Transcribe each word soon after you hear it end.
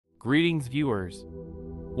Greetings viewers.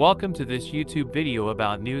 Welcome to this YouTube video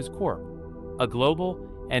about News Corp, a global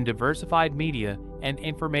and diversified media and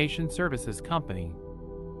information services company.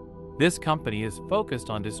 This company is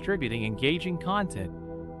focused on distributing engaging content,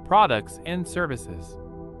 products, and services.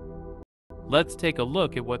 Let's take a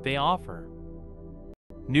look at what they offer.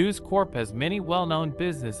 News Corp has many well-known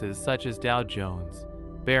businesses such as Dow Jones,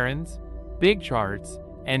 Barron's, Big Charts,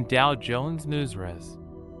 and Dow Jones Newsres.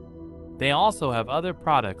 They also have other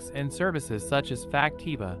products and services such as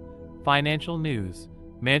Factiva, Financial News,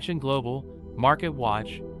 Mansion Global, Market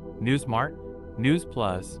Watch, Newsmart, News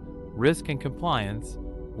Plus, Risk and Compliance,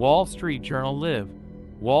 Wall Street Journal Live,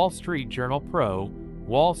 Wall Street Journal Pro,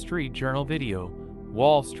 Wall Street Journal Video,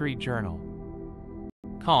 Wall Street Journal.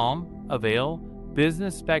 Com, Avail,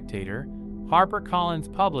 Business Spectator,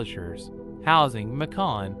 HarperCollins Publishers, Housing,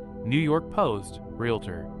 Macon, New York Post,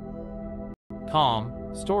 Realtor. Com,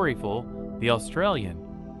 Storyful, The Australian,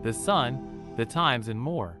 The Sun, The Times, and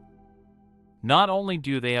more. Not only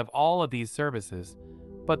do they have all of these services,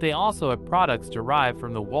 but they also have products derived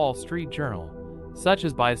from the Wall Street Journal, such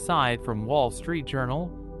as By Side from Wall Street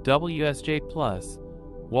Journal, WSJ Plus,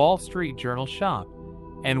 Wall Street Journal Shop,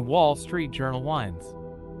 and Wall Street Journal Wines.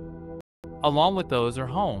 Along with those are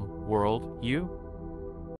Home, World, You,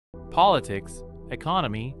 Politics,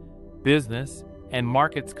 Economy, Business, and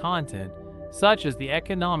Markets content, such as the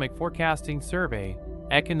Economic Forecasting Survey,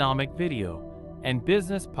 Economic Video, and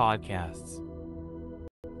Business Podcasts.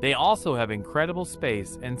 They also have incredible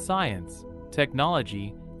space and science,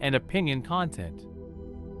 technology, and opinion content.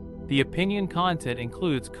 The opinion content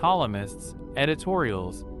includes columnists,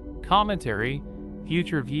 editorials, commentary,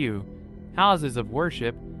 future view, houses of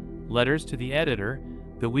worship, letters to the editor,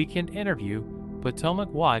 the weekend interview,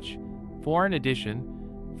 Potomac Watch, foreign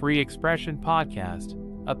edition, free expression podcast,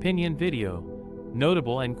 opinion video,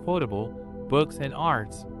 notable and quotable, books and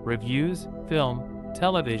arts, reviews, film,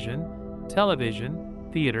 television,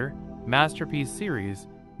 theater, masterpiece series,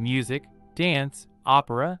 music, dance,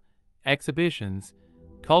 opera, exhibitions,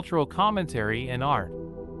 cultural commentary, and art.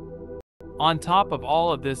 On top of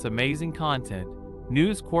all of this amazing content,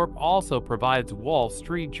 News Corp also provides Wall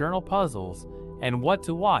Street Journal puzzles and what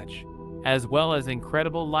to watch, as well as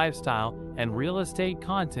incredible lifestyle and real estate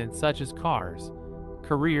content such as cars,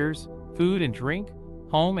 careers, food and drink,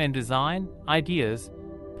 home and design, ideas,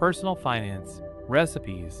 personal finance,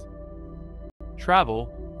 recipes,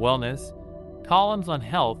 travel, wellness, columns on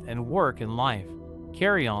health and work and life,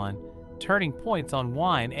 carry on, turning points on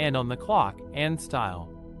wine and on the clock, and style.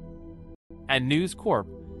 At News Corp,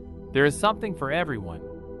 there is something for everyone.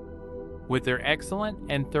 With their excellent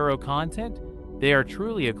and thorough content, they are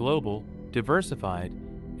truly a global, diversified,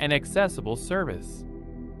 and accessible service.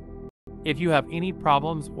 If you have any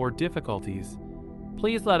problems or difficulties,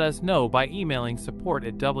 please let us know by emailing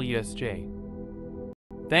support@WSJ.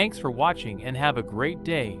 Thanks for watching and have a great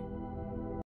day.